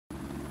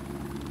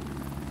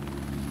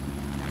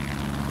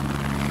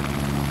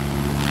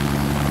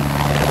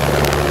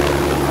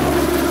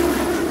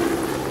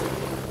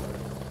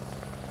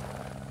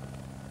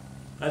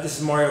This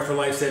is Mario for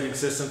Life Saving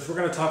Systems. We're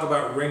going to talk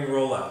about ring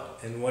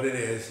rollout and what it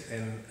is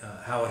and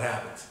how it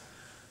happens.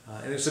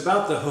 And it's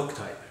about the hook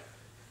type.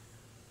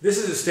 This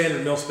is a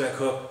standard mil-spec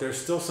hook. There's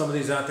still some of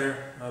these out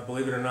there,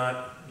 believe it or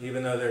not,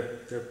 even though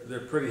they're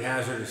pretty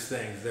hazardous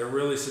things. They're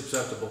really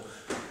susceptible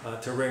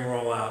to ring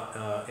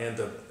rollout and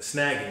to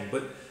snagging.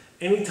 But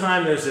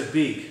anytime there's a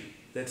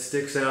beak that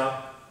sticks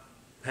out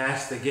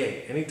past the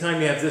gate, anytime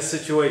you have this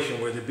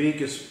situation where the beak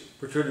is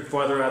protruded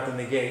farther out than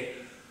the gate,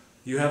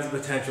 you have the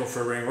potential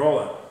for ring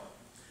rollout.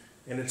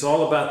 And it's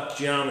all about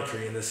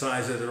geometry and the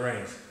size of the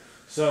rings.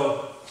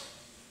 So,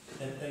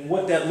 and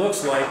what that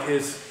looks like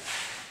is,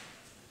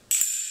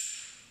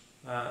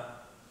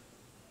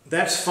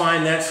 that's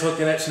fine, that's hook,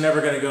 and that's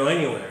never going to go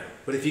anywhere.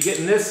 But if you get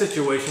in this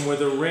situation where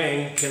the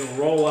ring can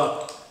roll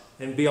up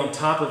and be on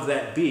top of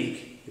that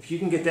beak, if you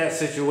can get that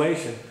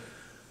situation,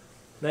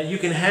 now you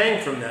can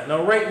hang from that.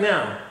 Now right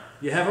now,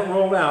 you haven't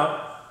rolled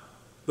out,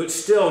 but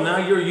still, now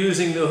you're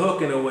using the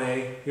hook in a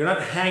way. You're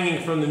not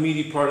hanging from the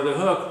meaty part of the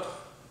hook.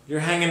 You're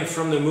hanging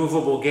from the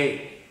movable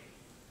gate.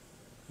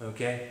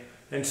 Okay?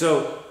 And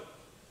so,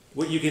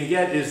 what you can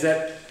get is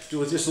that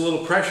with just a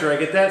little pressure, I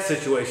get that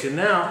situation.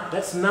 Now,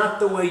 that's not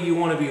the way you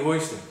want to be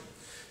hoisting.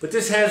 But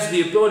this has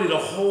the ability to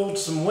hold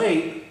some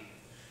weight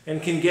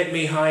and can get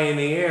me high in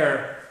the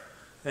air.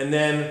 And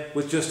then,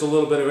 with just a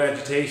little bit of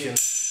agitation,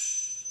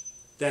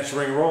 that's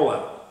ring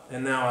rollout.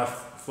 And now I've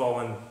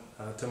fallen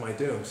to my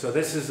doom. So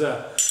this is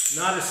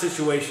not a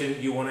situation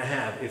you want to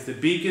have. If the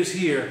beak is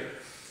here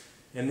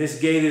and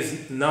this gate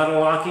is not a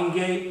locking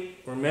gate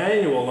or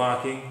manual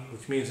locking,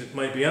 which means it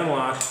might be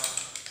unlocked,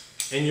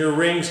 and your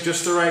ring's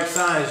just the right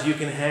size, you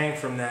can hang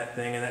from that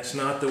thing, and that's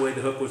not the way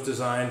the hook was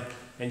designed,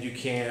 and you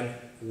can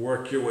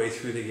work your way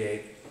through the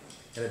gate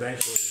and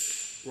eventually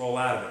roll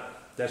out of it.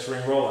 That's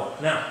ring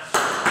rollout. Now,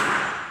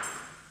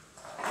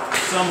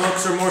 some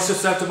hooks are more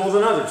susceptible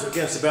than others.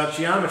 Again, it's about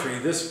geometry.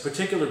 This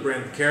particular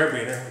brand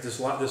carabiner, this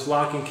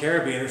locking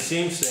carabiner,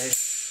 seam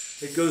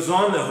safe. It goes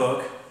on the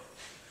hook.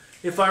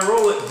 If I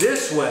roll it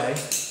this way,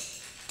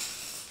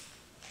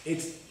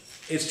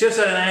 it's just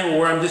at an angle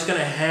where I'm just going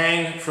to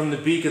hang from the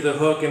beak of the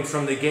hook and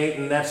from the gate,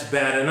 and that's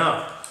bad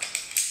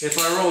enough. If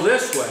I roll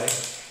this way,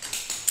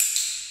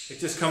 it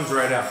just comes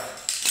right out.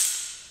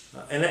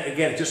 And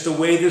again, just the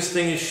way this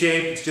thing is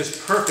shaped, it's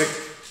just perfect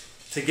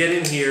to get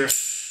in here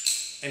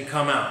and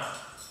come out.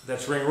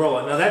 That's ring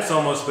rollout. Now that's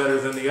almost better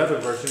than the other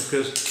version,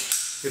 because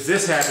if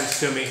this happens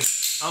to me,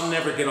 I'll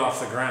never get off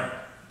the ground.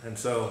 And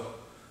so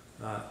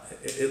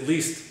at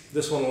least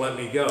this one will let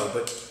me go.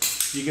 But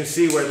you can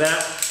see where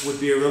that would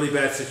be a really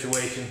bad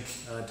situation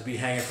to be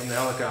hanging from the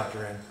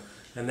helicopter in.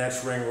 And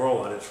that's ring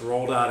rollout. It's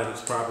rolled out of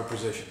its proper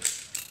position.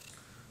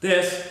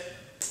 This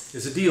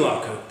is a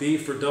D-lock hook. D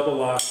for double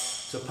lock.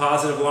 It's a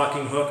positive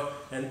locking hook.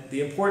 And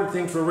the important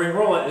thing for ring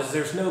rollout is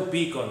there's no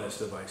beak on this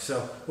device. So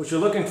what you're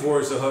looking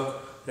for is a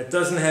hook that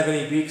doesn't have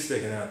any beak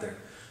sticking out there.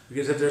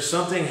 Because if there's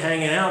something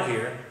hanging out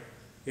here,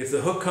 if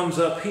the hook comes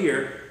up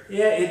here,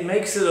 yeah, it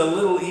makes it a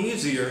little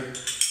easier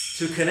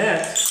to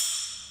connect,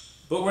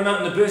 but we're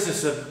not in the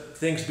business of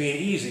things being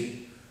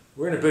easy.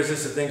 We're in the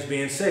business of things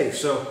being safe.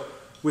 So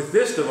with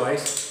this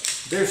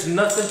device, there's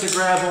nothing to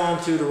grab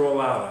onto to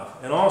roll out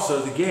of. And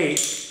also the gate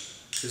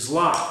is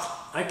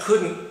locked. I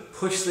couldn't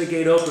push the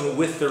gate open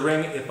with the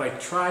ring if I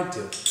tried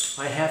to.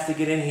 I have to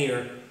get in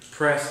here,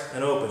 press,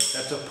 and open.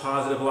 That's a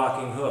positive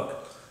locking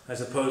hook, as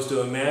opposed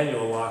to a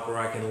manual lock where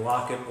I can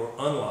lock it or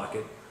unlock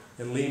it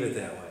and leave it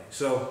that way.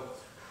 So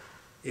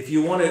if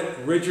you want to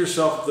rid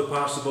yourself of the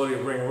possibility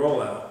of ring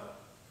rollout,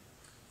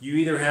 you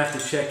either have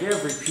to check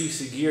every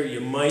piece of gear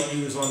you might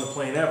use on the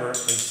plane ever and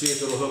see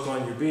if it'll hook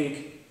on your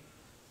beak,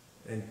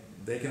 and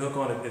they can hook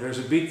on it. If there's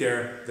a beak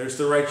there, there's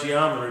the right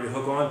geometry to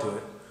hook onto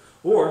it.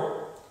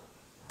 Or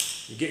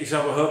you get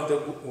yourself a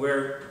hook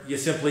where you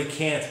simply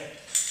can't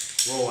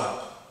roll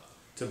out.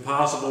 It's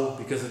impossible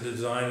because of the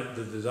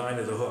design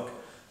of the hook.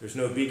 There's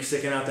no beak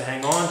sticking out to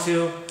hang on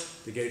to,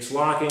 the gate's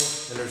locking,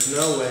 and there's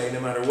no way,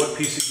 no matter what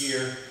piece of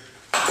gear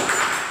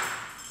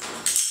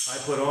I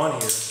put on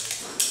here,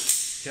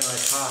 can I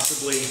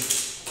possibly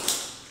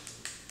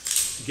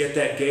get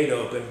that gate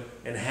open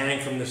and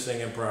hang from this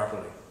thing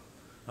improperly.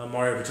 I'm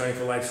Mario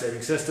for Life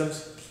Saving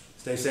Systems.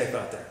 Stay safe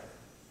out there.